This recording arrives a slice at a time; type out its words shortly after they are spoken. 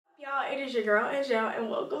y'all, it is your girl Angelle and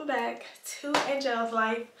welcome back to Angelle's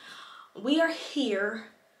Life. We are here.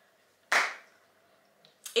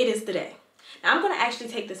 It is the day. Now I'm gonna actually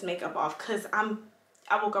take this makeup off because I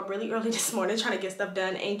woke up really early this morning trying to get stuff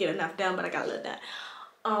done. Ain't get enough done, but I got a little done.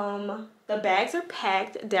 The bags are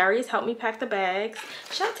packed. Darius helped me pack the bags.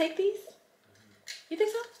 Should I take these? You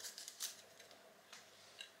think so?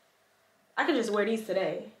 I could just wear these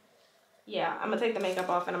today. Yeah, I'm gonna take the makeup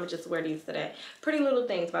off and I'm gonna just wear these today. Pretty little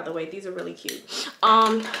things, by the way. These are really cute.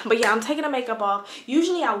 But yeah, I'm taking the makeup off.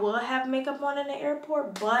 Usually I will have makeup on in the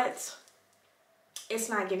airport, but it's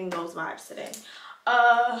not giving those vibes today.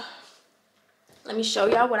 Let me show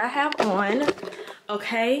y'all what I have on.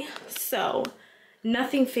 Okay, so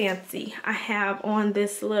nothing fancy. I have on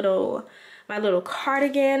this my little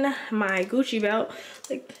cardigan, my Gucci belt.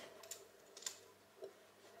 Like,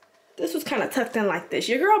 this was kind of tucked in like this.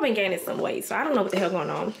 Your girl been gaining some weight, so I don't know what the hell going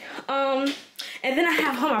on. And then I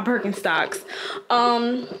have on my Birkenstocks.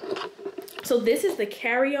 So this is the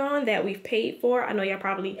carry-on that we've paid for. I know y'all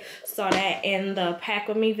probably saw that in the pack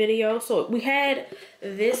with me video. So we had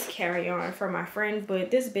this carry-on for my friend, but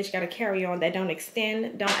this bitch got a carry-on that don't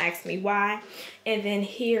extend. Don't ask me why. And then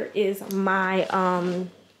here is my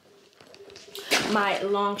my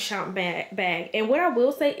long shop bag. And what I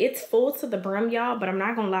will say, it's full to the brim, y'all, but I'm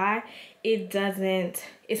not gonna lie, it's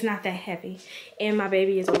not that heavy. And my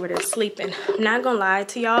baby is over there sleeping. I'm not gonna lie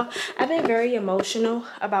to y'all, I've been very emotional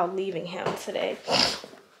about leaving him today.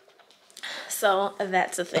 So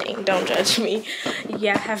that's a thing, don't judge me.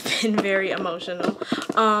 Yeah, I have been very emotional.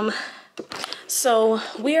 So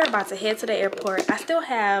we are about to head to the airport. I still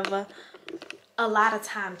have a lot of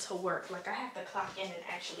time to work. Like, I have to clock in and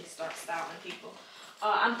actually start styling people.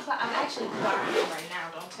 I'm actually clocking in right now.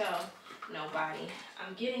 Don't tell nobody.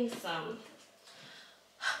 I'm getting some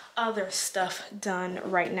other stuff done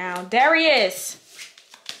right now. Darius!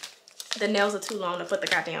 The nails are too long to put the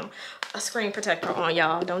goddamn screen protector on,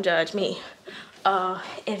 y'all. Don't judge me. And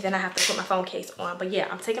then I have to put my phone case on. But yeah,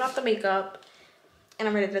 I'm taking off the makeup and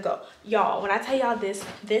I'm ready to go. Y'all, when I tell y'all this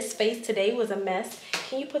face today was a mess.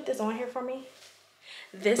 Can you put this on here for me?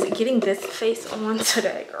 Getting this face on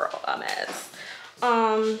today, girl, a mess.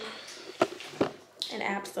 An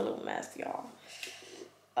absolute mess, y'all.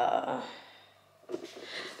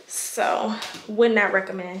 So would not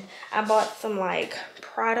recommend. I bought some like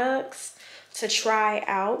products to try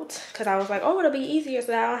out because I was like, oh, it'll be easier so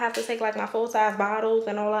that I don't have to take like my full-size bottles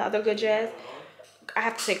and all that other good jazz. I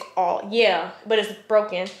have to take all, yeah, but it's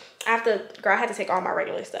broken. I had to take all my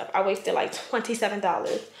regular stuff. I wasted like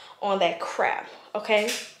 $27 on that crap, okay?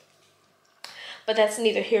 But that's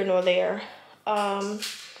neither here nor there. On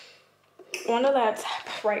the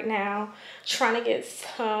laptop right now, trying to get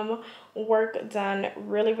some work done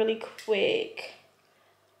really, really quick.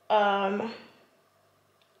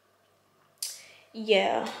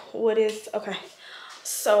 Yeah, okay.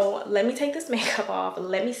 So let me take this makeup off.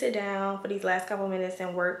 Let me sit down for these last couple minutes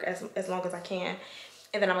and work as long as I can.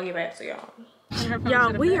 And then I'm gonna get back to y'all.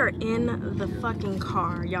 Y'all, we are in the fucking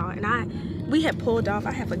car, y'all. And we had pulled off.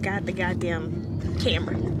 I had forgot the goddamn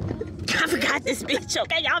camera. I forgot this bitch,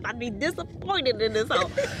 okay? Y'all about to be disappointed in this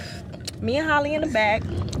hole. Me and Holly in the back.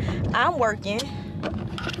 I'm working.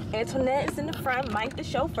 Antoinette is in the front. Mike the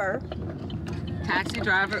chauffeur. Taxi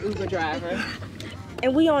driver, Uber driver.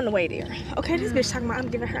 And we on the way there. Okay, this bitch talking about I'm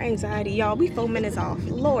giving her anxiety. Y'all, we 4 minutes off.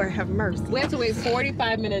 Lord have mercy. We have to wait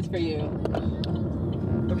 45 minutes for you.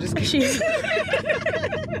 I'm just kidding.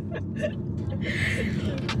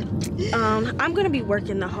 I'm gonna be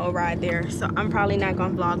working the whole ride there, so I'm probably not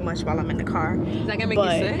gonna vlog much while I'm in the car. Is that gonna make you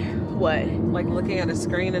sick? What? Like looking at a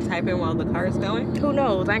screen and typing while the car is going? Who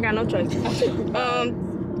knows? I ain't got no choice. We're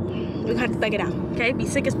gonna have to thug it out, okay? Be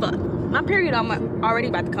sick as fuck. My period already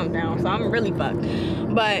about to come down, so I'm really fucked.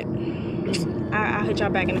 But I'll hit y'all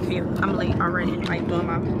back in a few. I'm late already, like doing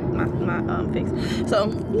my fix. So.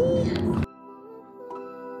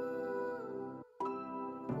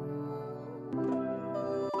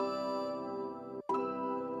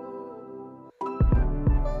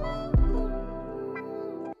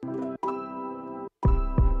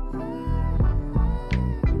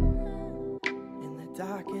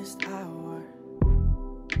 Darkest hour,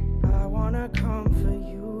 I wanna come for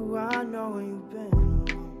you. I know you've been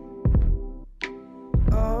alone.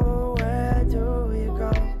 Oh, where do you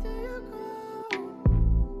go?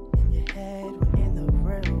 In your head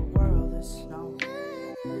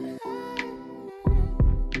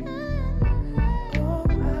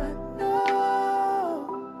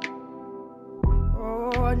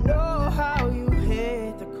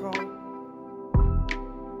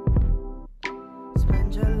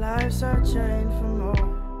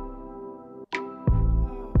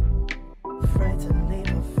Afraid to leave,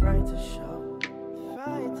 afraid to show.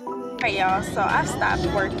 Alright y'all, so I stopped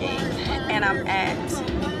working and I'm at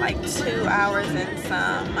like 2 hours and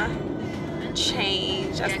some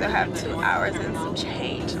change. I still have 2 hours and some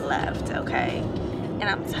change left, okay? And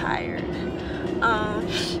I'm tired.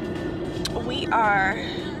 We are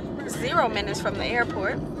 0 minutes from the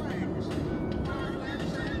airport.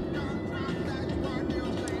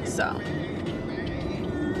 So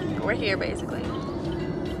we're here basically.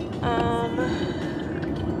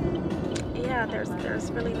 Yeah,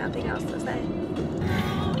 there's really nothing else to say.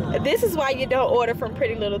 This is why you don't order from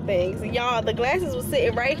Pretty Little Things. Y'all, the glasses were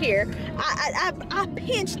sitting right here. I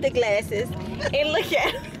pinched the glasses and look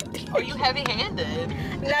at them. Are you heavy-handed?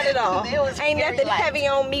 Not at all. Ain't nothing heavy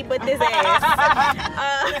on me but this ass.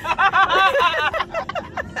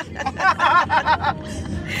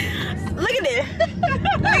 Look at this.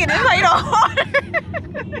 Look at this. Why you don't order?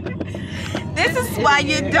 This is why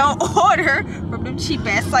you don't order from them cheap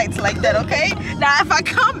ass sites like that, okay? Now if I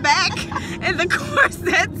come back and the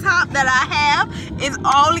corset top that I have is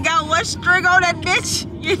only got one string on that bitch,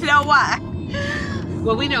 you know why?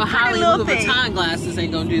 Well, we know Holly Luv Angellé glasses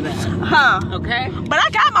ain't gonna do that. Huh. Okay? But I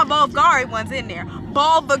got my Bulgari ones in there.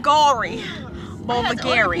 Bulgari.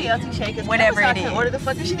 Whatever it is. Order the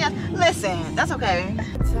fucking shit. Listen, that's okay.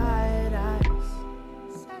 Tired eyes,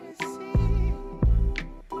 sad to see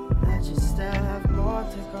that you still have more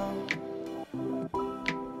to go.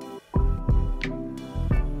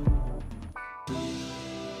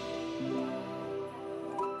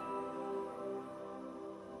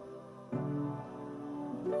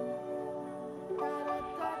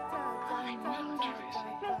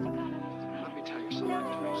 Let me tell you something,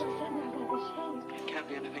 Teresa. It can't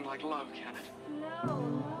be anything like love, can it? No,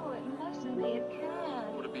 it mustn't be. It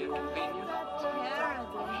can't. Would it be inconvenient?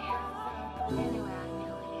 Terribly. Anyway, I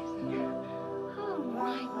know it isn't. Oh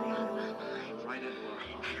my God. Right into our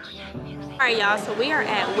hearts. Alright y'all, so we are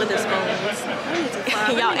at Witherspoon's.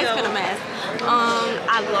 Y'all, it's been a mess.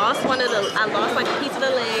 I lost like a piece of the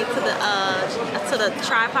leg to the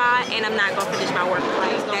tripod, and I'm not gonna finish my work.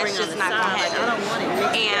 Like that's just not gonna happen.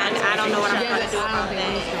 And I don't know what I'm gonna do about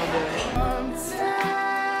that.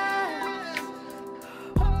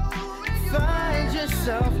 Find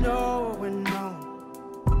yourself nowhere, no.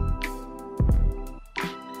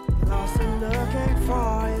 Lost and looking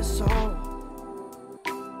for your soul.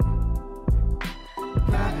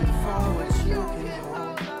 Grabbing for what you can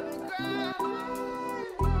hold.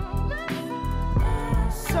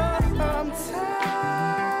 Sometimes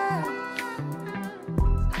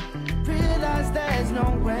realize there's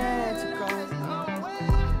nowhere to go.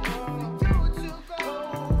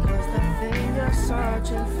 Cause the thing you're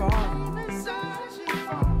searching for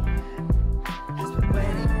has been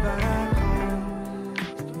waiting back home.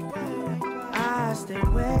 I stay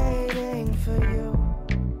waiting for you.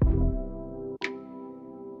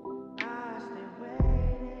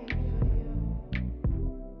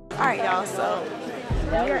 Alright y'all, so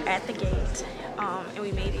we are at the gate, and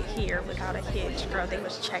we made it here without a hitch. Girl, they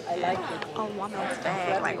was checking on woman's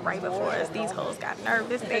bag like right before us. These hoes got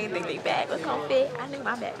nervous. They didn't think their bag was gonna fit. I knew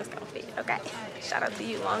my bag was gonna fit. Okay, shout out to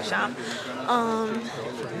you, Longchamp.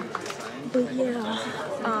 But yeah,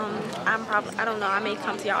 I don't know. I may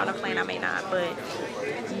come to y'all on a plane. I may not, but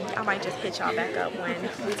I might just hit y'all back up when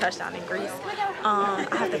we touch down in Greece. I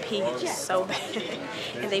have to pee so bad,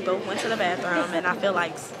 and they both went to the bathroom, and I feel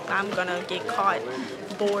like I'm gonna get caught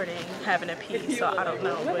boarding having a pee, so I don't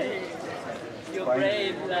know. But You're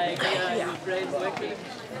brave, like, yeah. brave working.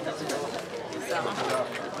 So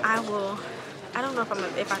I will. I don't know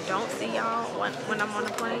if I don't see y'all when I'm on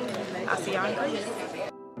the plane. I'll see y'all in Greece.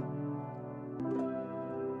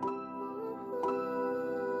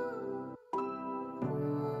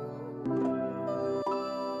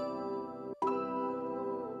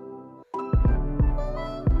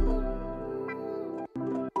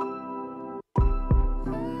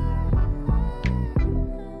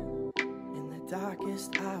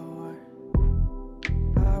 Darkest hour,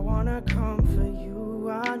 I wanna come for you.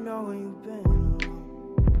 I know you've been alone.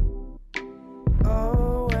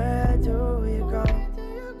 Oh, where do you go?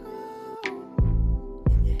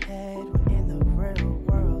 In your head when in the real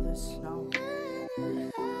world is snow.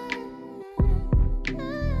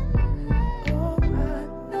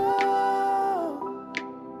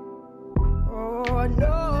 Oh, I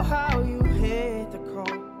know how you hate the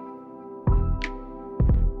cold.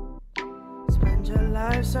 Your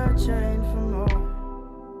life searching for more.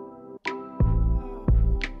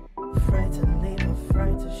 Afraid to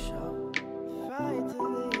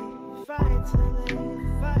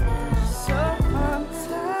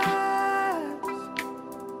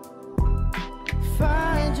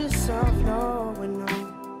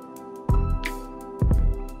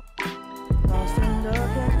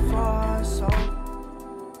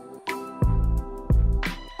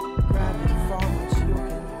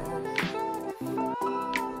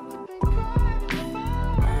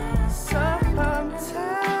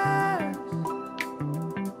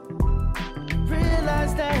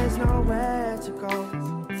nowhere to go.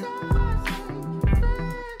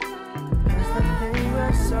 'Cause the thing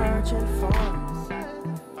we're searching for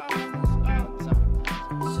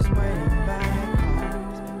is just waiting back home.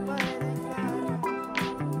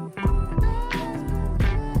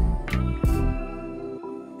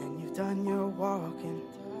 And you've done your walking,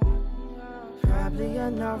 probably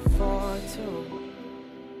enough for two.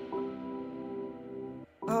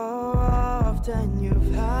 Oh, often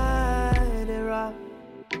you've had it rough,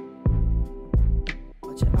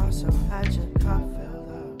 but you also had your cup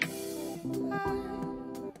filled up.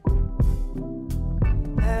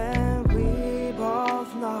 And we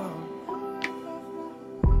both know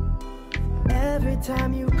every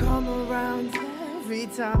time you come around, every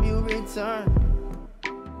time you return,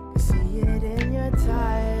 you see it in your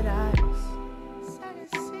tired eyes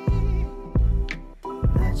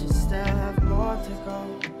that you still have more to go.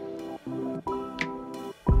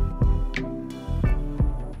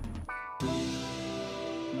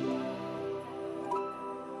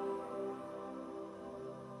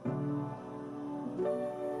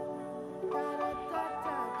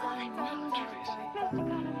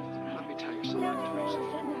 Let me tell you something, Tracy.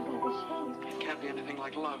 It can't be anything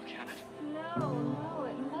like love, can it? No,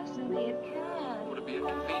 it mustn't be. It can't. Would it be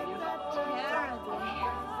inconvenient? Terribly.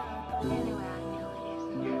 Anyway, I know it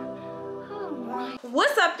isn't. Oh my.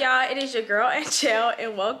 What's up, y'all? It is your girl Angelle,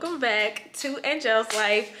 and welcome back to Angelle's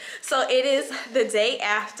Life. So it is the day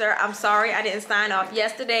after. I'm sorry I didn't sign off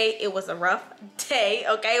yesterday. It was a rough day,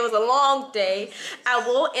 okay? It was a long day. I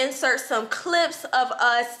will insert some clips of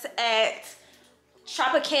us at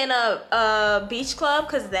Tropicana Beach Club,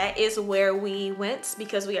 because that is where we went,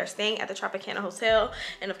 because we are staying at the Tropicana Hotel.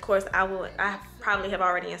 And of course I probably have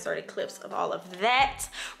already inserted clips of all of that.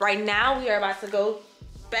 Right now we are about to go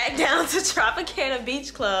back down to Tropicana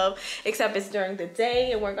Beach Club, except it's during the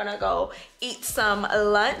day, and we're gonna go eat some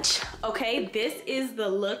lunch. Okay, this is the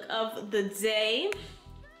look of the day,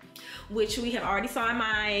 which we have already saw in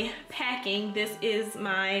my packing. This is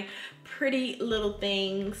my Pretty Little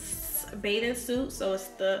Things bathing suit. So it's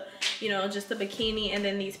the, you know, just the bikini, and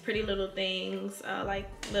then these Pretty Little Things like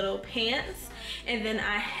little pants, and then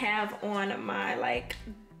I have on my like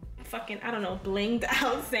fucking, I don't know, blinged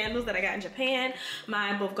out sandals that I got in Japan,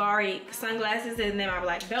 my Bulgari sunglasses, and then my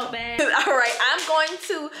black belt bag. All right, I'm going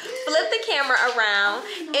to flip the camera around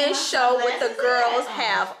and show what the girls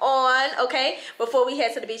have on, okay? Before we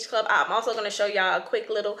head to the beach club, I'm also gonna show y'all a quick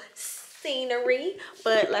little scenery,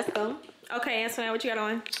 but let's go. Okay, Antoinette, what you got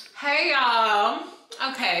on? Hey y'all.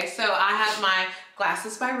 Okay, so I have my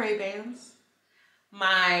glasses by Ray-Bans.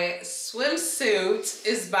 My swimsuit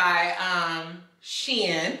is by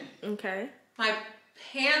Shein. Okay. My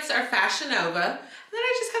pants are Fashion Nova. And then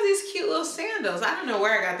I just have these cute little sandals. I don't know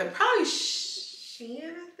where I got them. Probably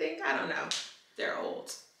Shein, I think. I don't know. They're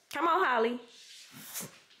old. Come on, Holly.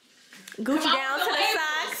 Gucci down to the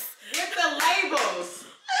socks. With the labels.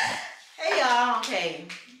 Hey y'all, okay.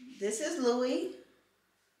 This is Louis.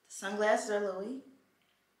 The sunglasses are Louis.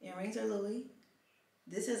 Earrings are Louis.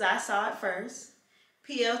 This is I Saw It First.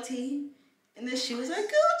 PLT. And the shoes are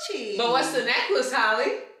Gucci. But what's the necklace,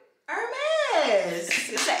 Holly? Hermes.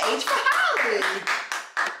 It's an H for Holly.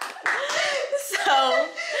 So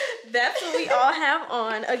that's what we all have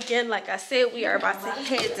on. Again, like I said, we are about to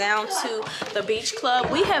head down to the beach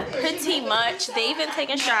club. We have pretty much, they've been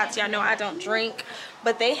taking shots. Y'all know I don't drink,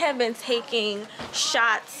 but they have been taking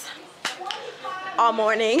shots all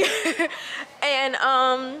morning. And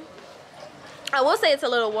I will say it's a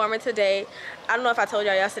little warmer today. I don't know if I told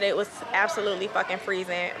y'all yesterday, it was absolutely fucking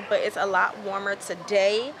freezing, but it's a lot warmer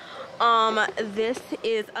today. This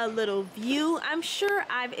is a little view. I'm sure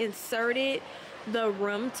I've inserted the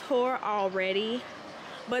room tour already,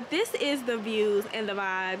 but this is the views and the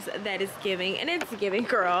vibes that it's giving, and it's giving,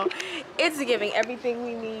 girl. It's giving everything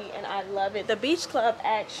we need, and I love it. The beach club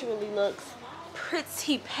actually looks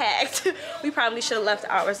pretty packed. We probably should have left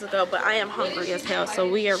hours ago, but I am hungry as hell, so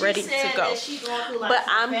we are ready to go. But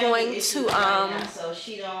I'm going to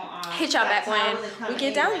hit y'all back when we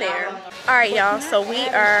get down there. All right, y'all, so we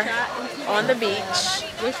are on the beach,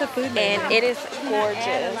 and it is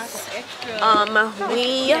gorgeous.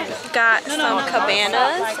 We got some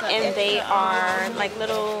cabanas, and they are like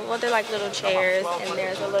little, well, they're like little chairs, and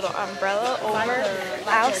there's a little umbrella over.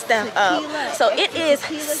 I'll step up. So it is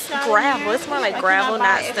gravel. It's more like gravel,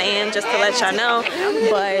 not sand, just to let y'all know.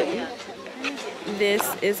 But this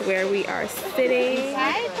is where we are sitting.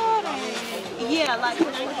 Yeah, like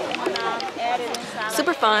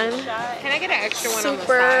super fun. Can I get an extra one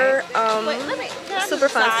Super, super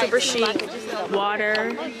fun, super chic.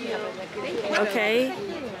 Water. Okay.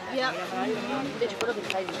 Yep.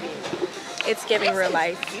 It's giving real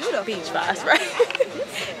life beach vibes, right?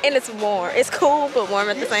 And it's warm. It's cool, but warm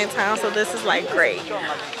at the same time. So this is like great.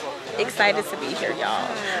 Excited to be here, y'all.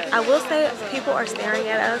 I will say people are staring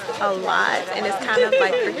at us a lot, and it's kind of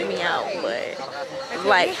like freaking me out. But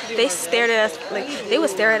like they stared at us, like they would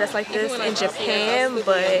stare at us like this in Japan.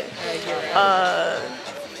 But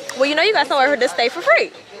well, you know, you got somewhere to stay for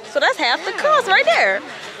free, so that's half the cost right there.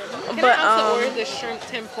 But I also ordered the shrimp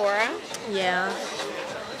tempura. yeah.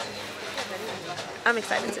 I'm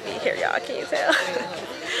excited to be here, y'all. Can you tell?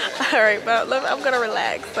 All right, but I'm gonna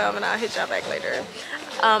relax and I'll hit y'all back later.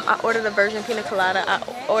 I ordered a virgin pina colada.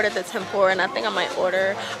 I ordered the tempura, and I think I might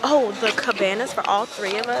order, the cabanas for all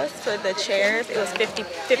three of us for the chairs. It was 50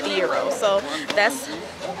 euros, so that's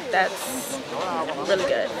really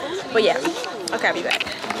good. But yeah, okay, I'll be back.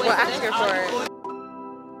 Well, ask her for it.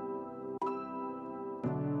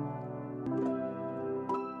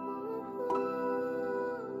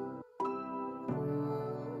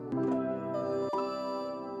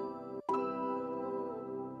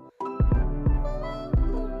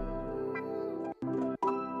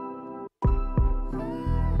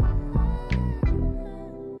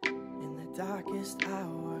 Darkest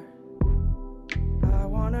hour, I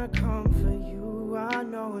wanna comfort you. I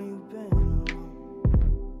know you've been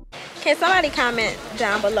alone. Can somebody comment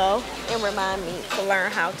down below and remind me to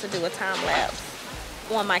learn how to do a time lapse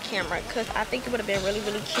on my camera? Because I think it would have been really,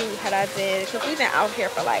 really cute had I did, because we've been out here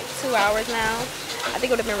for like 2 hours now. I think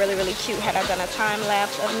it would have been really, really cute had I done a time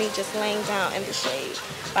lapse of me just laying down in the shade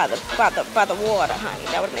by the water, honey.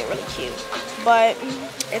 That would have been really cute. But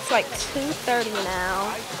it's like 2:30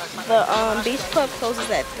 now. The beach club closes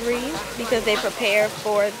at 3 because they prepare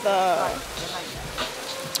for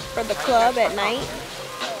the club at night.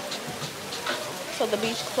 So the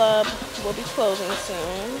beach club will be closing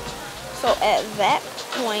soon. So at that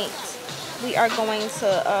point, we are going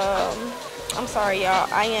to, I'm sorry y'all,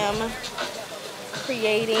 I am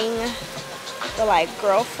creating the like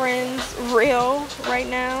girlfriends reel right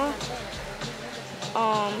now.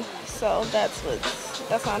 So that's what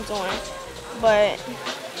I'm doing. But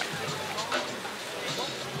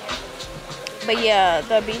yeah,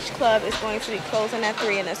 the beach club is going to be closing at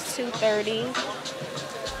 3 and it's 2:30.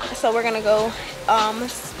 So we're gonna go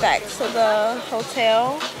back to the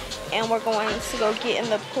hotel and we're going to go get in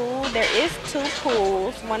the pool. There is 2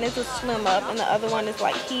 pools. One is a swim up and the other one is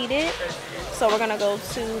like heated. So we're gonna go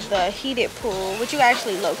to the heated pool, which you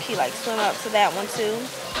actually low-key like swim up to that one too.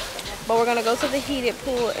 But we're gonna go to the heated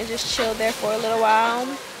pool and just chill there for a little while.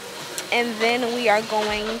 And then we are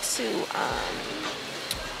going to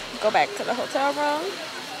go back to the hotel room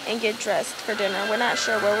and get dressed for dinner. We're not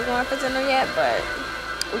sure where we're going for dinner yet, but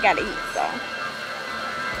we gotta eat, so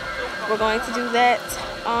we're going to do that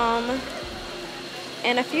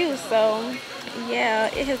in a few. So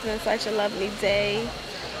yeah, it has been such a lovely day.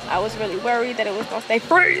 I was really worried that it was gonna stay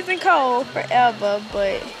freezing cold forever,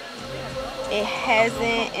 but it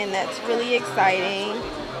hasn't, and that's really exciting.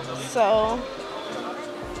 So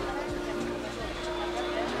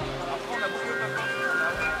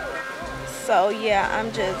yeah,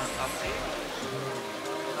 I'm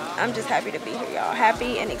just happy to be here, y'all.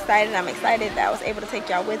 Happy and excited. I'm excited that I was able to take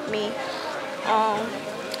y'all with me.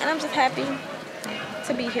 And I'm just happy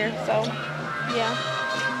to be here. So yeah,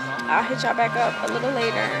 I'll hit y'all back up a little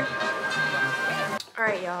later. All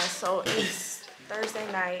right, y'all, so it's Thursday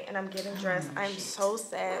night and I'm getting dressed. I'm so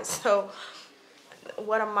sad. So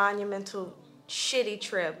what a monumental shitty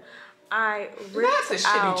trip. I ripped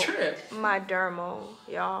out my dermal,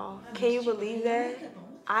 y'all. Can you believe that?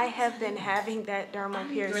 I have been having that dermal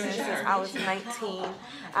piercing since I was 19.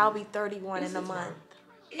 I'll be 31 in a month.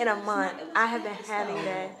 In a month, I have been having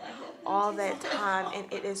that all that time,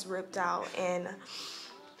 and it is ripped out, and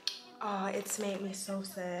it's made me so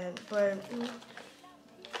sad. But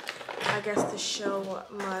I guess the show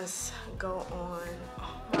must go on.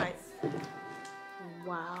 Oh my,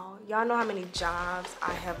 wow. Y'all know how many jobs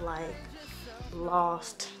I have like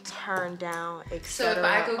lost, turned down, etc. So if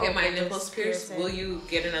I go get my nipples pierced, will you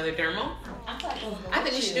get another dermal? I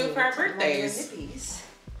think we should do it for our birthdays.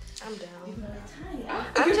 I'm down.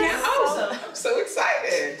 I'm so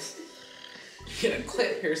excited. You get a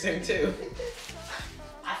clit piercing too.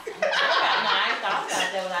 I'm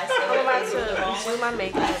about to do my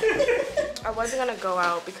makeup. I wasn't gonna go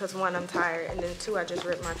out because 1, I'm tired, and then 2, I just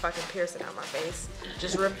ripped my fucking piercing out my face.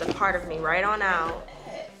 Just ripped a part of me right on out.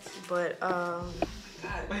 But God,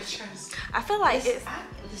 my chest. I feel like it's.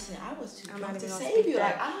 Listen, I was too I'm not drunk to even gonna save speak you.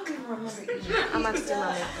 that. Like, I don't even remember eating. I'm about to do my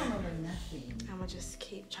I makeup. don't remember nothing. I'm gonna just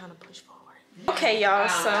keep trying to push forward. Okay, y'all.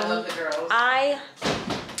 I So love the girls.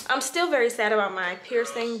 I'm still very sad about my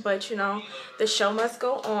piercing, but you know, the show must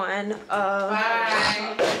go on.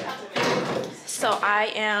 Bye. So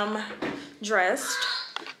I am dressed.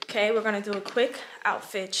 Okay, we're gonna do a quick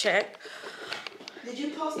outfit check. Did you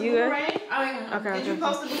post the You good? boomerang? Oh yeah. Okay. Did you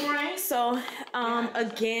post the boomerang? So,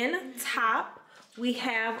 again, top, we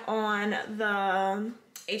have on the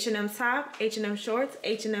H&M top, H&M shorts,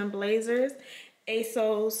 H&M blazers,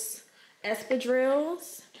 ASOS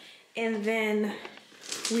espadrilles, and then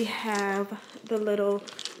we have the little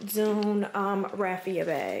Dune raffia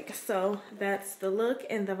bag. So that's the look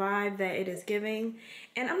and the vibe that it is giving.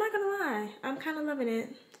 And I'm not gonna lie, I'm kind of loving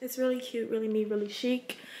it. It's really cute, really me, really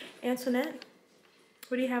chic. Antoinette,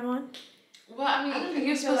 what do you have on? Well, I mean,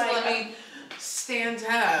 you're supposed to let me stand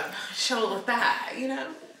up, shoulder thigh, you know?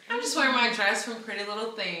 I'm just wearing my dress from Pretty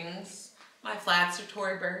Little Things. My flats are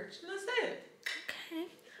Tory Burch, and that's it. Okay.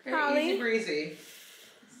 Very Holly? easy breezy.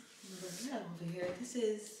 Look at over here. This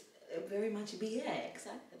is very much BX.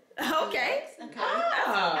 Okay.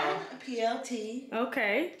 Oh. PLT.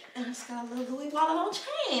 Okay. And it's got a little Louis wallet on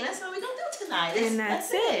chain. That's what we're going to do tonight. And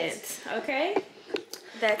that's it. Okay.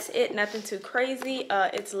 That's it. Nothing too crazy.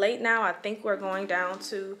 It's late now. I think we're going down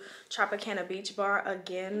to Tropicana Beach Bar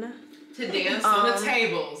again. To dance on the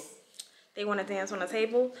tables. They want to dance on the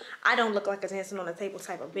table. I don't look like a dancing on the table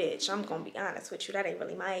type of bitch. I'm going to be honest with you. That ain't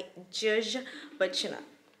really my judge. But you know,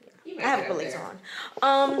 I have a blazer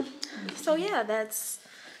on. So yeah, that's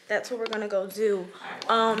what we're gonna go do.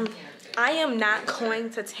 I am not going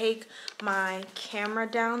to take my camera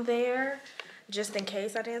down there just in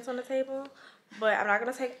case I dance on the table. But I'm not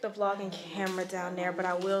gonna take the vlogging camera down there, but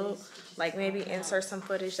I will like maybe insert some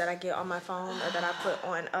footage that I get on my phone or that I put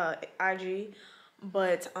on IG.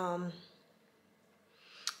 But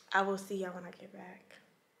I will see y'all when I get back.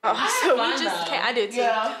 So we just came, I did too.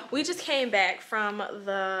 Yeah. We just came back from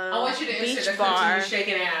the I want you to beach insert bar. you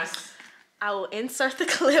shaking ass. I will insert the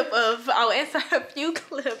clip of, I'll insert a few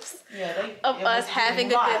clips of us having a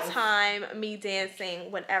good time, me dancing,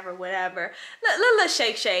 whatever. Little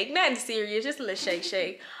shake, nothing serious, just a little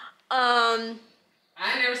shake.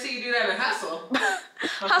 I never see you do that in Hustle.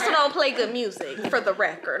 Hustle don't play good music, for the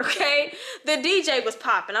record, okay? The DJ was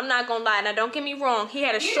popping, I'm not gonna lie. Now, don't get me wrong, he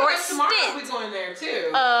had a short stint. We going there too.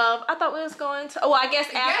 I thought we was going to, well, I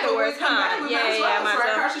guess afterwards,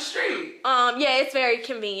 Right across the street. Yeah, it's very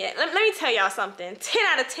convenient. Let me tell y'all something. 10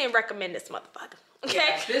 out of 10 recommend this motherfucker,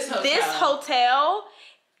 okay? Yeah, this hotel,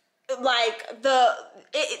 like,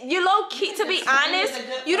 you low key, to be honest,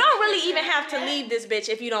 you don't really even have to leave this bitch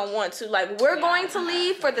if you don't want to. Like, we're going to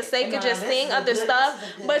leave for the sake of just seeing other stuff,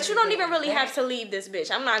 but you don't even really have to leave this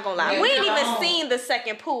bitch. I'm not gonna lie. We ain't even seen the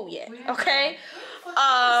second pool yet, okay? But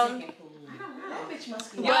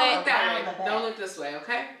don't look this way,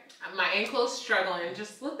 okay? My ankle's struggling.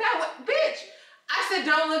 Just look that way, bitch. I said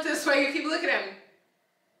don't look this way. You keep looking at me.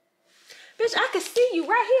 Bitch, I can see you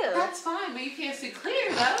right here. That's fine, but you can't see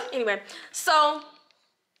clear though. Anyway, so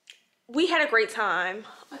we had a great time.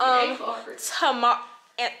 Tomorrow,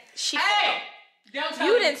 and she. Hey, don't tell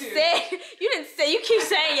you me didn't say. You keep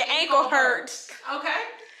saying your ankle hurt. Okay.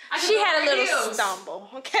 She had a little stumble.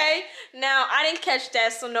 Okay. Now I didn't catch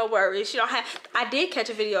that, so no worries. She don't have. I did catch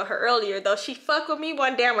a video of her earlier though. She fucked with me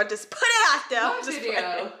one day. I'm gonna just put it out there. What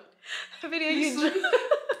video? A video you.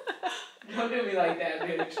 Don't do me like that,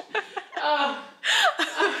 bitch.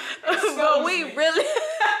 But we really.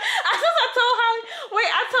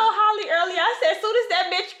 I told Holly earlier. I said, as soon as that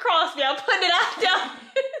bitch crossed me, I'm putting it out there.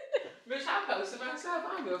 Bitch, I posted myself. I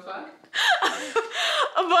don't give a fuck.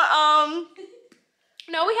 But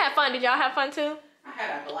no, we had fun. Did y'all have fun too? I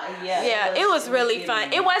had a blast. Yeah, it was really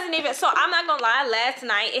fun. It wasn't even, so I'm not gonna lie, last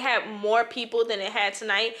night it had more people than it had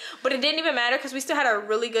tonight, but it didn't even matter because we still had a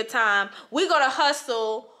really good time. We go to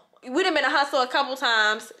Hustle. We done been to Hustle a couple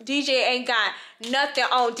times. DJ ain't got nothing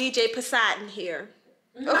on DJ Poseidon here.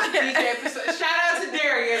 Okay. DJ Poseidon. Shout out to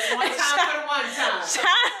Darius. One time for the one time. Shout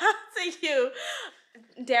out to you.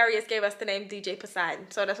 Darius gave us the name DJ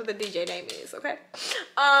Poseidon, so that's what the DJ name is, okay?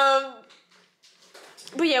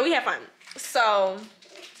 But yeah, we had fun. So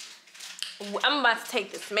I'm about to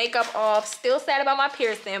take this makeup off. Still sad about my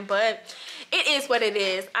piercing, but it is what it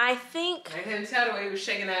is. I think. I couldn't tell the way he was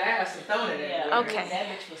shaking that ass and throwing it at Okay. That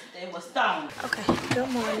bitch was stoned. Okay. Good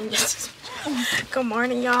morning. Good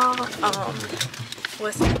morning, y'all.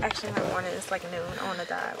 What's actually not morning? It's like noon on the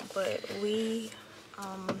dial, but we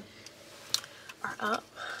are up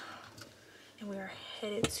and we are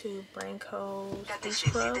headed to Branco's Beach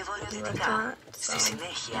Club restaurant. So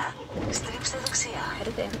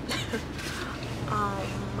headed there.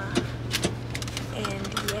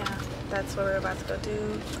 And yeah, that's what we're about to go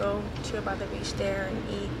do. Go chill by the beach there and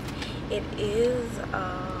eat. It is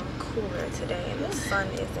cooler today and the sun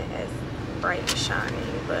isn't as bright and shiny,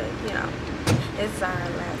 but you know, it's our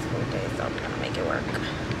last full day, so we're gonna make it work.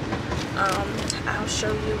 I'll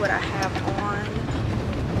show you what I have on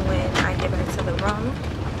when I get back to the room,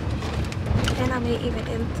 and I may even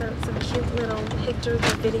insert some cute little pictures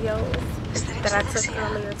or videos that I took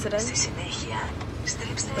earlier today.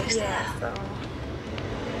 But yeah, so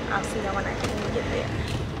I'll see y'all when I can get there.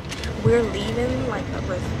 We're leaving like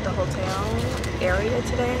the hotel area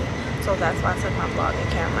today, so that's why I took my vlogging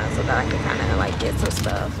camera, so that I can kind of like get some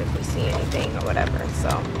stuff if we see anything or whatever. So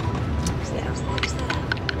yeah.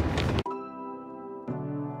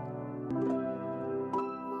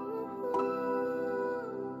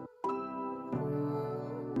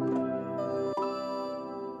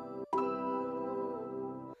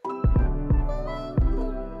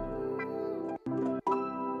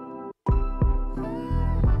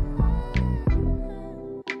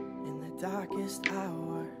 Darkest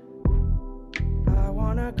hour, I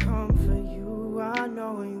wanna comfort you. I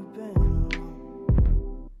know you've been alone.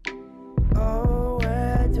 Oh,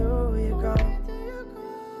 where do you go?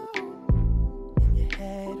 In your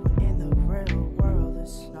head when in the real world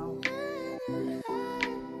is snow.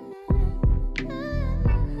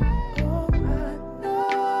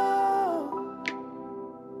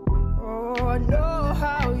 Oh, I know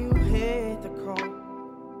how you hate the cold.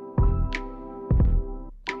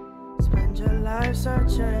 Your life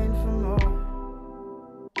searching for more.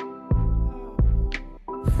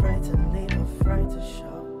 Afraid to leave, afraid to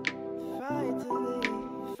show. Fight to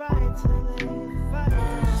leave, fight to leave, fight to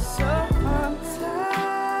leave. Sometimes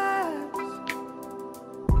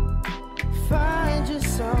find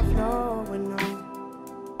yourself knowing no.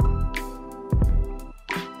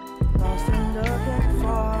 Lost and looking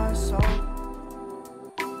for a soul.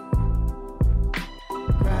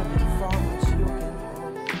 Grabbing for what you can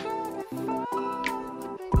hold.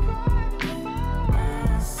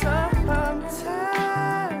 Sometimes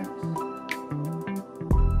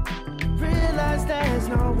realize there's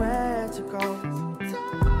nowhere to go.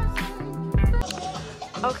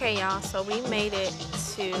 Okay, y'all, so we made it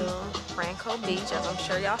to Franco Beach, as I'm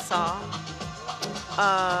sure y'all saw.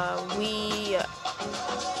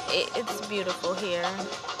 It's beautiful here.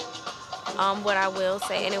 What I will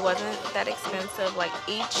say, and it wasn't that expensive, like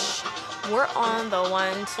we're on the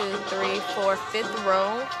 1, 2, 3, 4, 5th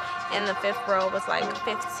row. And the 5th row was like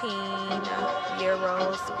 15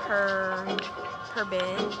 euros per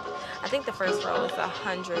bed. I think the first row is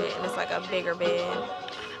 100, and it's like a bigger bed.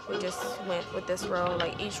 We just went with this row.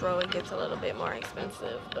 Like each row, it gets a little bit more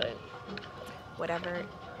expensive, but whatever.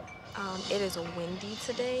 It is windy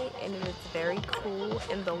today, and it is very cool,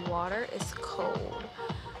 and the water is cold.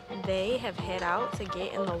 They have head out to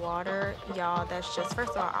get in the water, y'all. That's just,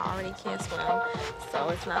 first of all, I already can't swim, so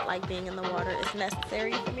it's not like being in the water is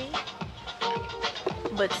necessary for me.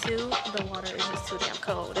 But 2, the water is just too damn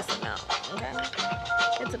cold. It's a no, okay?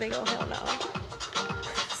 It's a big old hell no.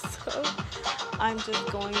 So I'm just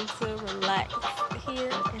going to relax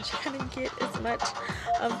here and try to get as much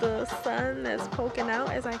of the sun that's poking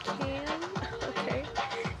out as I can, okay?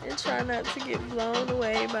 And try not to get blown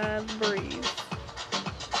away by the breeze.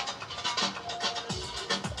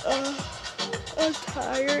 I'm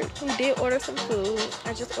tired. We did order some food.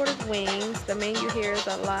 I just ordered wings. The menu here is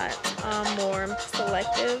a lot more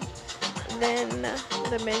selective than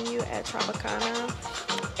the menu at Tropicana,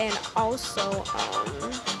 and also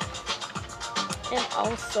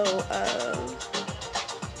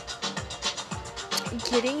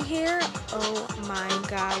getting here, oh my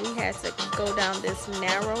god, we had to go down this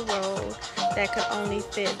narrow road that could only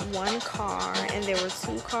fit 1 car, and there were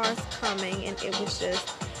 2 cars coming, and it was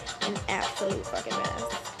just an absolute fucking mess.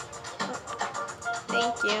 Oh,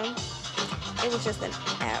 thank you. It was just an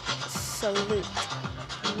absolute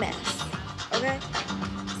mess. Okay?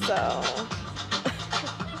 So,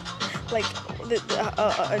 like,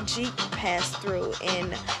 a Jeep passed through,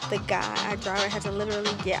 and our driver had to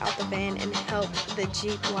literally get out the van and help the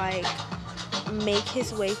Jeep, like, make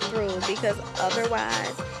his way through, because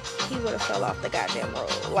otherwise he would have fell off the goddamn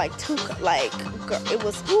road.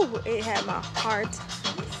 It had my heart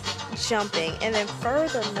jumping. And then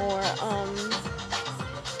furthermore,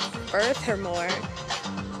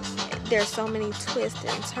 there's so many twists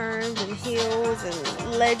and turns and hills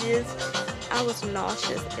and ledges. I was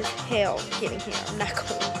nauseous as hell getting here. I'm not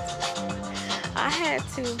going to. I had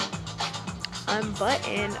to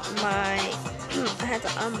unbutton my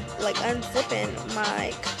unzipping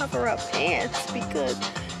my cover-up pants because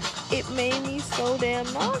it made me so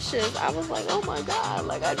damn nauseous. I was like, oh my god,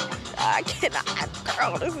 like I cannot,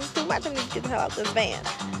 girl, this is too much. I need to get the hell out of this van.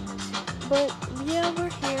 But yeah, we're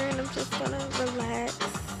here, and I'm just gonna relax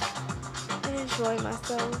enjoy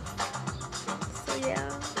myself. So yeah,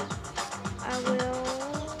 I will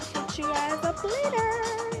hit you guys up later.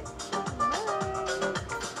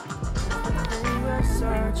 We're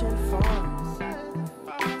searching for.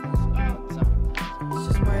 It's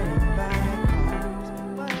just waiting back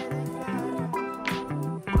home.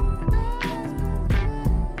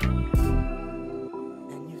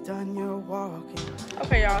 And you've done your walking.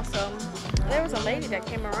 Okay, y'all, so there was a lady that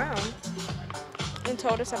came around and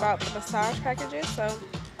told us about the massage packages. So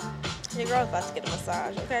your girl's about to get a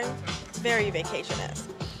massage, okay? Very vacation-esque.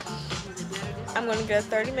 I'm gonna get a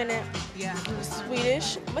 30-minute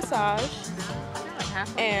Swedish massage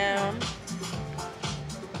and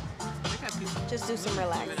just do some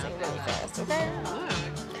relaxing really fast, okay?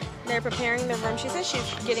 They're preparing the room. She said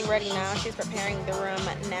she's getting ready now. She's preparing the room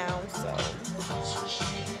now, so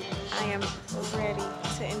I am ready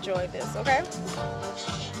to enjoy this, okay?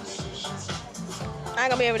 I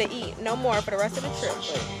ain't gonna be able to eat no more for the rest of the trip,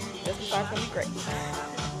 but this massage gonna be great.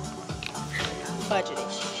 Budgeting.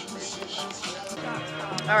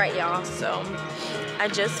 Alright, y'all, so I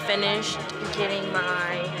just finished getting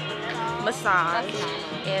my massage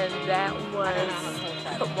and that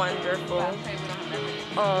was wonderful.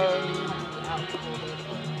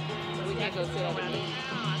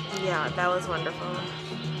 Yeah, that was wonderful.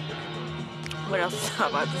 What else was I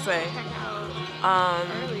about to say?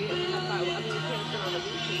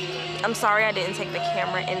 I'm sorry I didn't take the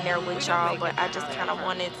camera in there with y'all, but I just kind of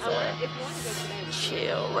wanted to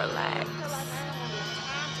chill, relax,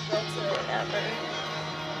 whatever.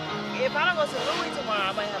 If I don't go to Louis tomorrow,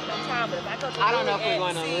 I might have enough time, but if I go to I don't know if we're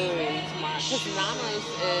going to Louis tomorrow, because Namos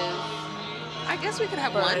is, I guess we could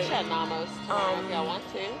have lunch at Namos tomorrow if y'all want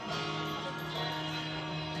to.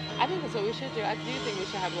 I think that's what we should do. I do think we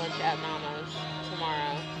should have lunch at Namos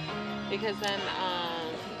tomorrow, because then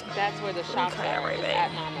that's where the shops are, is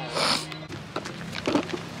at Namos.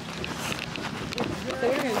 So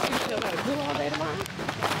we're going to chill out of all day tomorrow?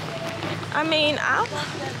 I mean,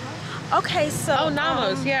 okay, so Oh,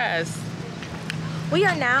 Namos, yes. we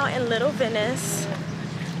are now in Little Venice.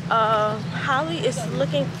 Holly is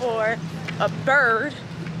looking for a bird,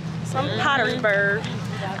 some pottery bird.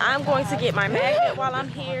 I'm going to get my magnet while I'm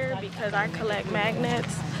here because I collect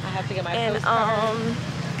magnets. I have to get my And postcard.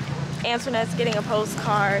 Antoinette's getting a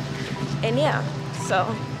postcard. And yeah,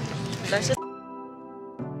 so let's just.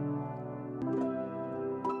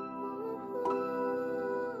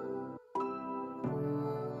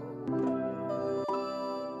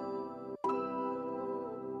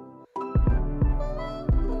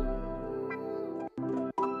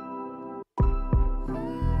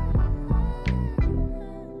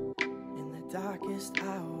 Darkest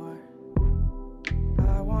hour,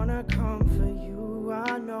 I wanna comfort you.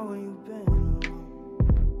 I know you've been alone.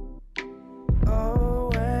 Oh,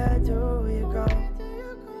 where do you go?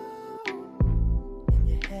 In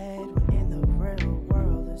your head when in the real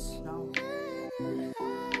world is snow.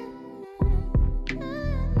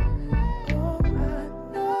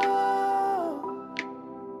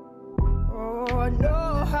 Oh, I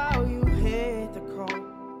know how you hate the cold.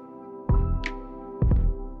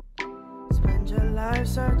 Your life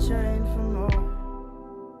searching for more.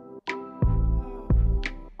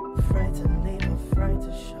 Afraid to leave, afraid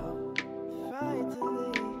to show. Fight to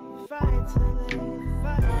leave, fight to leave,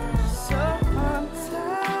 fight to leave. Sometimes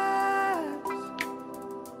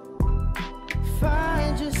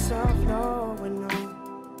find yourself knowing no.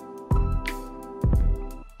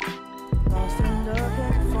 Lost and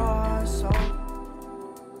looking for a soul.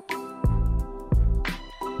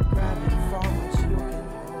 Grabbing for what you can.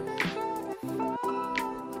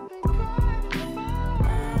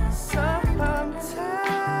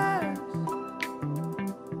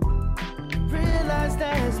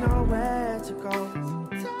 There's nowhere to go.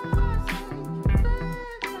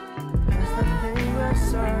 'Cause the thing we're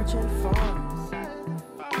searching for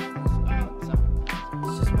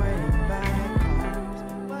is just waiting back home.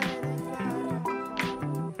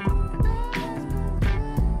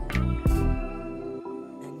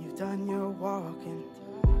 And you've done your walking,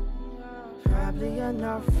 probably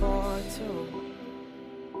enough for two.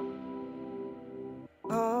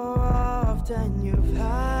 Oh, often you've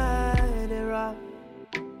had it rough.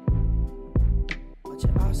 You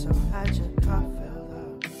also had your cup filled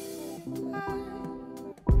up.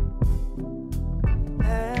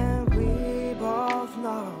 And we both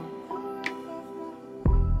know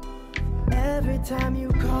every time you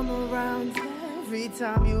come around, every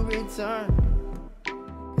time you return,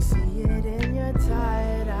 you see it in your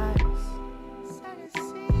tired eyes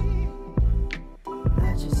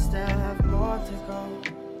that you still have more to go.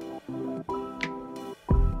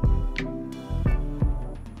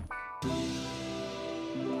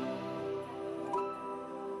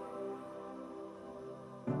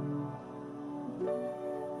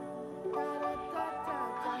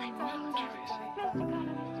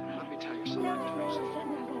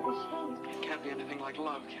 be anything like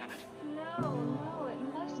love, can it? No, it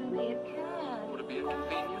mustn't be. It can't. Would it be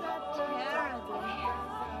inconvenient? Terribly.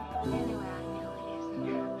 Anyway, I know it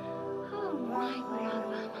isn't. Oh, right out of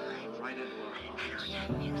my mind. Right into our hearts.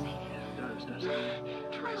 Music. It does, doesn't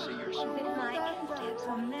it? Tracy, you're so... If my insteps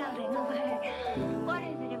are melting away. What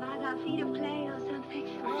is it, if I got feet of clay or something?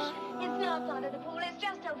 It's not under the pool, it's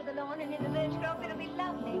just over the lawn and in the village grove. It'll be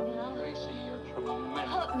lovely now. Tracy, you're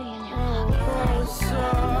tremendous. Put me in your arms.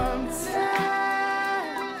 Sometimes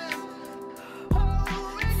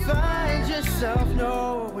find yourself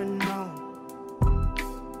nowhere known.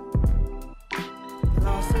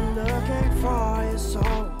 Lost and looking for your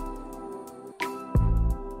soul.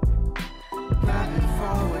 Driving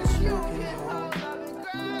for what you can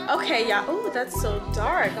hold. Okay, y'all. Oh, that's so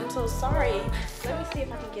dark. I'm so sorry. Let me see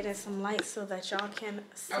if I can get in some light so that y'all can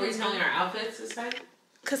see. Are we telling our outfits this time?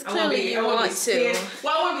 Because clearly you want to.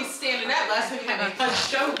 Well, I won't be standing up. Last week I had me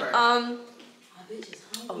hunched over.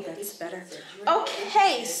 Oh, that's better.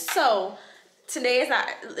 Okay, so today is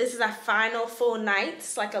this is our final full night.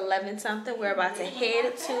 It's like 11 something. We're about to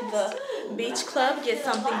head to the beach club, get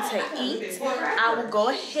something to eat. I will go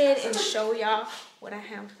ahead and show y'all what I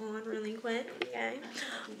have on really quick. Okay.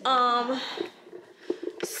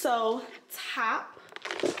 So top,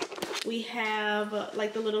 we have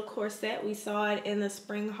like the little corset. We saw it in the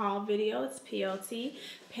spring haul video. It's PLT.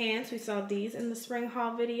 Pants, we saw these in the spring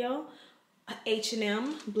haul video.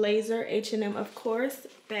 H&M blazer, H&M of course.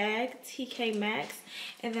 Bag, TK Maxx,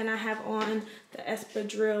 and then I have on the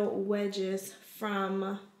espadrille wedges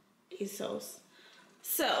from ASOS.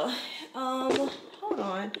 So, hold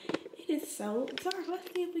on. It is so dark. Let's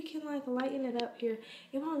see if we can like lighten it up here.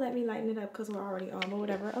 It won't let me lighten it up because we're already on, but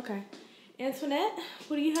whatever. Okay. Antoinette,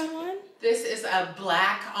 what do you have on? This is a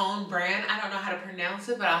black-owned brand. I don't know how to pronounce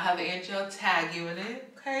it, but I'll have Angelle tag you in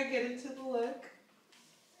it. Okay, get into the look.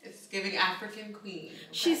 It's giving African queen. Okay?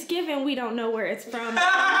 She's giving, we don't know where it's from. Ofra.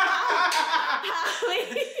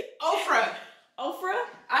 Ofra?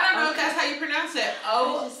 I don't know if that's how you pronounce it.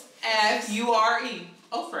 O-F-U-R-E.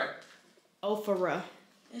 Ofra. Ofra.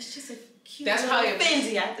 It's just a cute That's little probably a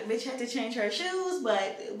Fendi. The bitch had to change her shoes,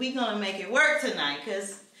 but we gonna make it work tonight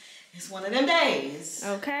because it's one of them days.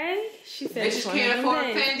 Okay. She said Bitches can't afford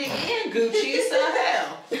Fendi and Gucci, so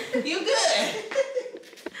hell. You good.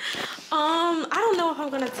 I don't know if I'm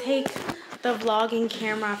gonna take the vlogging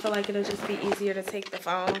camera. I feel like it'll just be easier to take the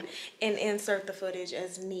phone and insert the footage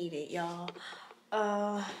as needed, y'all.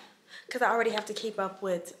 Cause I already have to keep up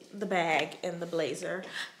with the bag and the blazer.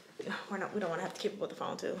 We don't want to have to keep up with the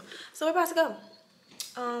phone too. So we're about to go.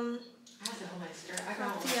 I have to hold my skirt. I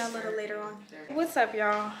got See y'all a little later on. What's up,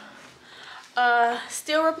 y'all?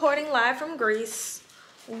 Still reporting live from Greece.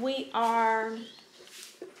 We are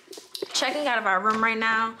checking out of our room right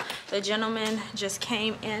now. The gentleman just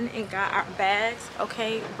came in and got our bags.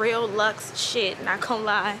 Okay, real luxe shit, not gonna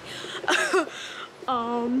lie.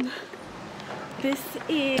 This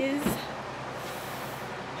is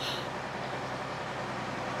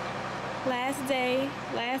last day,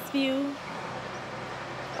 last view.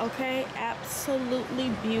 Okay, absolutely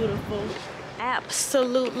beautiful,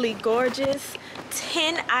 absolutely gorgeous.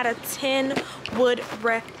 10 out of 10 would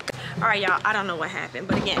recommend. All right, y'all, I don't know what happened,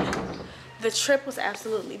 but again, the trip was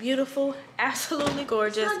absolutely beautiful, absolutely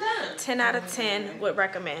gorgeous. 10 out of 10 would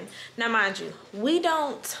recommend. Now, mind you, we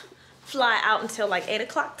don't fly out until like 8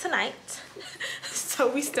 o'clock tonight, so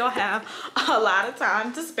we still have a lot of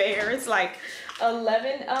time to spare. It's like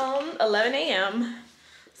 11 a.m.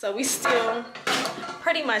 So we still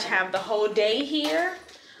pretty much have the whole day here,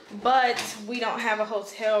 but we don't have a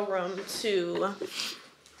hotel room to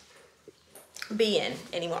be in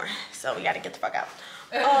anymore. So we gotta get the fuck out.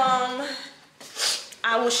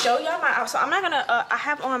 I will show y'all my, so I'm not gonna, I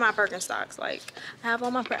have on my Birkenstocks, like, I have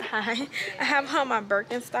on my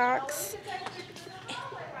Birkenstocks,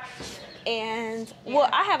 and, well,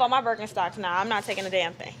 I have on my Birkenstocks now. I'm not taking a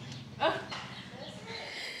damn thing.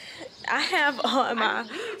 I have on my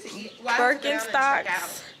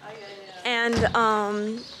Birkenstocks, and,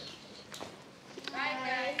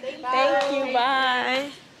 thank you,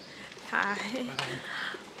 bye. Hi.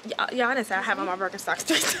 Y'all didn't say I have on my Birkenstocks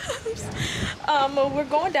 3 times. We're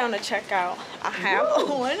going down to checkout. I have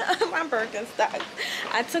on my Birkenstocks.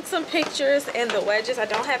 I took some pictures in the wedges. I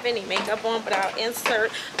don't have any makeup on, but I'll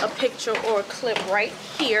insert a picture or a clip right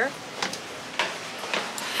here.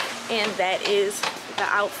 And that is the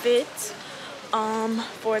outfit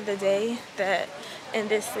for the day. And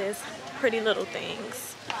this is Pretty Little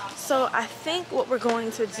Things. So I think what we're going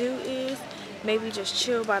to do is maybe just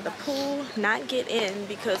chill by the pool, not get in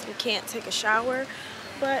because we can't take a shower,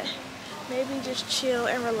 but maybe just chill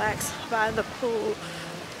and relax by the pool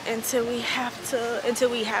until we have to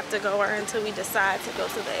go, or until we decide to go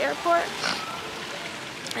to the airport.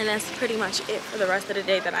 And that's pretty much it for the rest of the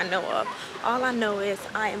day that I know of. All I know is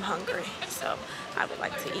I am hungry, so I would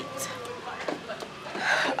like to eat.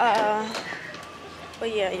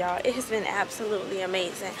 But yeah, y'all, it has been absolutely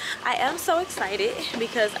amazing. I am so excited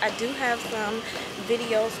because I do have some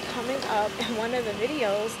videos coming up, and one of the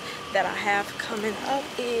videos that I have coming up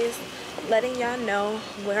is letting y'all know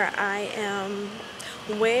where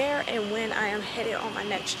and when I am headed on my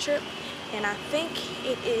next trip, and I think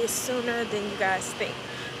it is sooner than you guys think.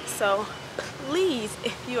 So please,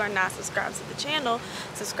 if you are not subscribed to the channel,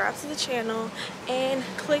 subscribe to the channel and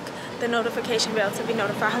click the notification bell to be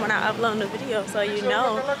notified when I upload new videos, so you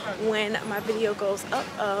know when my video goes up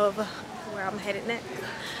of where I'm headed next.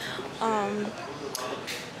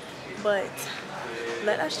 But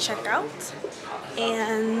let us check out,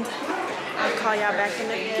 and I'll call y'all back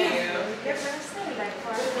in a few.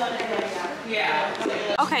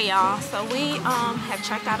 Okay, y'all, so we have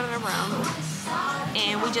checked out of the room,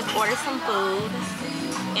 and we just ordered some food,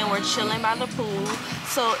 and we're chilling by the pool.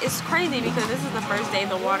 So it's crazy because this is the first day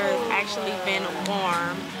the water has actually been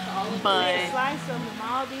warm, but Slice of the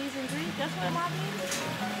Maldives and Greece. That's what Maldives?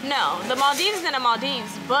 no, the Maldives is in the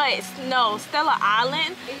Maldives, but no, Stella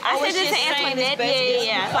Island. I said this to Antoinette.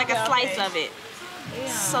 Yeah. It's like a slice of it.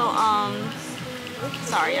 So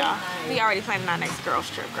sorry y'all, we already planning our next girls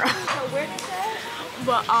trip, girl. So where is that?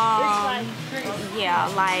 But yeah,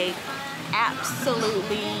 like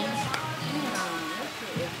absolutely,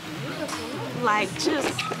 like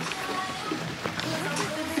just.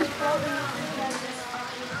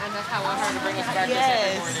 And that's how I want her to bring us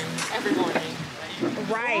breakfast every morning.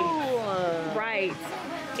 Right, right.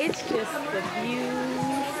 It's just the views.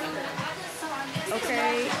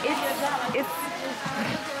 Okay, it's.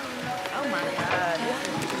 Oh my God.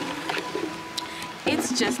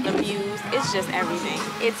 It's just the views. It's just everything.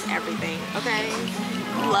 It's everything. Okay,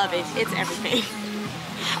 love it. It's everything.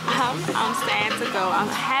 I'm sad to go. I'm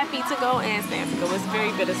happy to go and sad to go. It's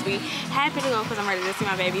very bittersweet. Happy to go because I'm ready to see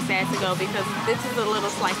my baby. Sad to go because this is a little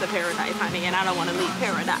slice of paradise, honey, and I don't want to leave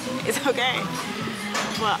paradise. It's okay.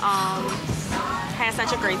 But had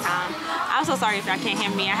such a great time. I'm so sorry if y'all can't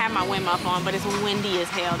hear me. I have my wind muff on, but it's windy as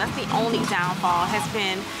hell. That's the only downfall, has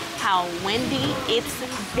been how windy it's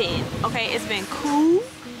been. Okay, it's been cool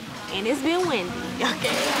and it's been windy.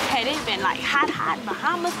 Okay, had it been like hot,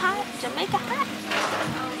 Bahamas hot, Jamaica hot,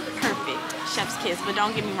 perfect, chef's kiss. But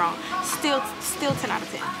don't get me wrong, still 10 out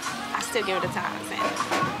of 10. I still give it a 10 out of 10.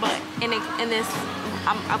 But in this,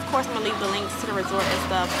 of course I'm gonna leave the links to the resort and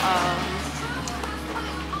stuff,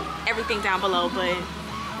 everything down below, but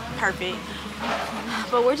perfect.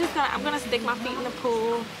 But we're just I'm gonna stick my feet in the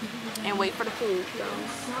pool and wait for the food. So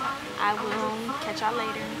I will catch y'all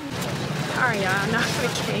later. All right, y'all, now I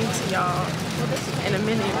came to y'all in a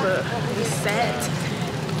minute, but we sat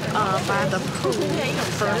by the pool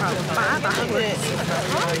for about 5 hours.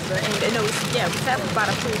 And no, we sat by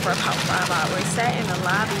the pool for about 5 hours, sat in the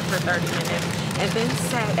lobby for 30 minutes, and then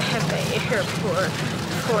sat at the airport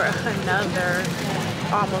for another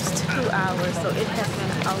almost 2 hours. So it has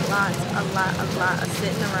been a lot of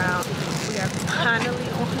sitting around. We are finally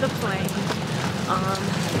on the plane.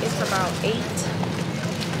 It's about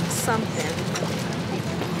 8-something,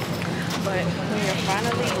 but we are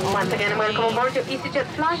finally on Once the again, plane. welcome aboard your EasyJet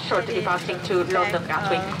flight shortly departing to London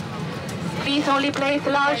Gatwick. Please only place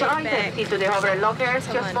large items into the overhead lockers.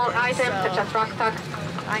 Just small items such as rucksacks,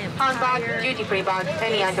 handbags, duty-free bags,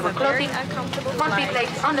 any item of clothing must be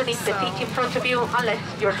placed underneath the seat in front of you unless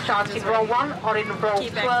you're sat in row 1 or in row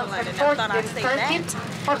 12 and 14 and 13,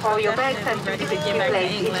 or all your bags and certificates be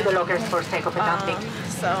placed into the lockers for sake of dumping.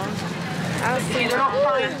 If you do not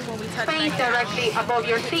find space directly above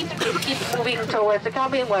your seat, please keep moving towards the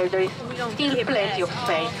cabin where there is still plenty of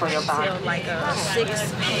space for your bag. Till like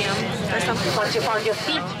 6 p.m. or something. Once you find your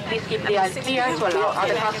seat, please keep the aisle clear to allow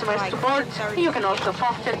other customers to board. You can also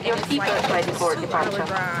fasten your seatbelt ready for departure.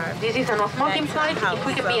 This is an off-smoking flight. If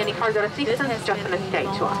we can be any further assistance, just hesitate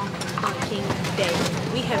to ask. Fucking day.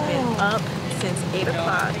 We have been up since 8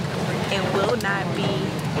 o'clock and will not be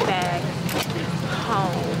back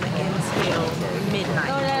home until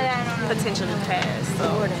midnight, potentially past. So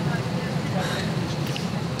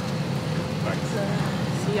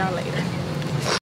see y'all later.